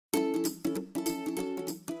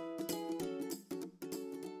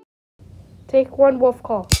Take one wolf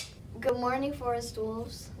call. Good morning, Forest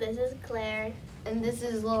Wolves. This is Claire. And this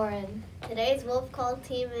is Lauren. Today's Wolf Call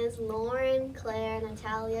team is Lauren, Claire,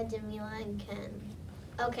 Natalia, Jamila, and Ken.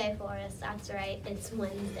 Okay, Forrest, that's right. It's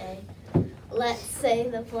Wednesday. Let's say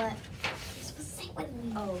the pledge. You're supposed to say it with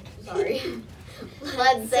me. Oh, sorry.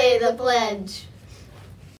 Let's say the pledge.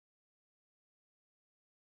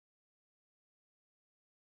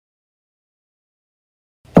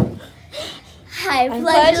 I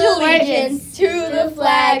pledge allegiance to the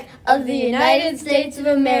flag of the United States of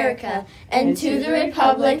America and to the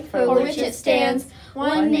republic for which it stands,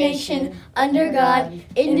 one nation, under God,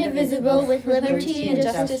 indivisible, with liberty and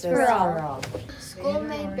justice for all.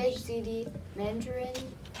 School-made baked ziti, mandarin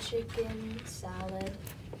chicken salad,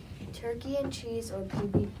 turkey and cheese or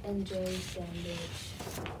PB&J sandwich.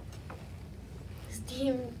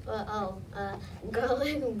 Steamed,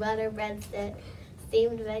 garlic butter breadstick,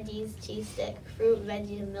 steamed veggies, cheese stick, fruit,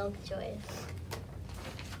 veggie, and milk choice.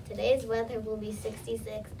 Today's weather will be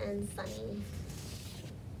 66 and sunny.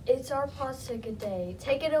 It's our pause ticket day.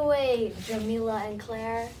 Take it away, Jamila and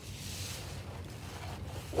Claire.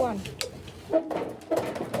 One.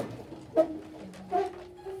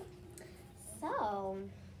 So,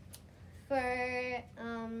 for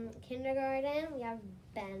kindergarten, we have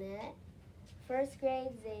Bennett. First grade,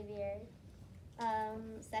 Xavier.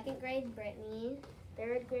 Second grade, Brittany.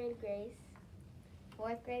 Third grade, Grace.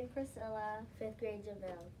 Fourth grade, Priscilla. Fifth grade,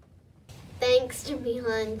 Javille. Thanks,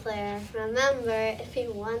 Jamila and Claire. Remember, if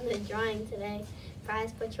you won the drawing today,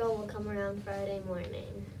 prize patrol will come around Friday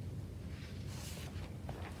morning.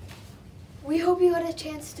 We hope you had a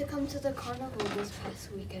chance to come to the carnival this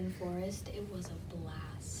past weekend, Forest. It was a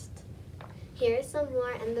blast. Here's some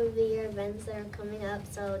more end of the year events that are coming up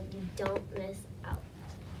so you don't miss out.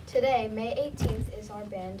 Today, May 18th, is our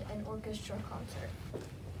band and orchestra concert.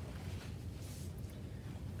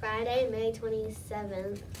 Friday, May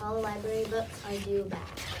 27th, all library books are due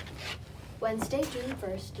back. Wednesday, June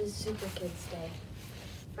 1st, is Super Kids Day.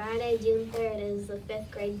 Friday, June 3rd is the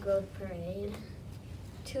 5th grade growth parade.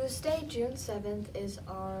 Tuesday, June 7th, is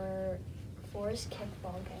our Forest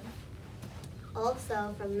kickball game.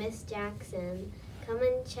 Also, from Miss Jackson, come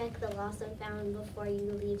and check the lost and found before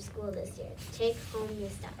you leave school this year. Take home your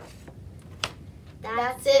stuff.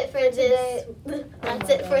 That's it for today. That's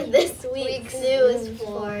it for this week's news,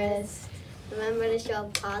 Forest. Remember to show a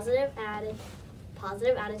positive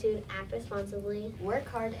attitude, act responsibly, work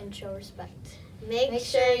hard, and show respect. Make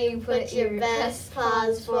sure you put your best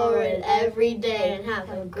paws forward every day and have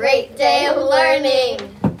a great day of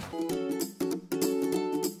learning.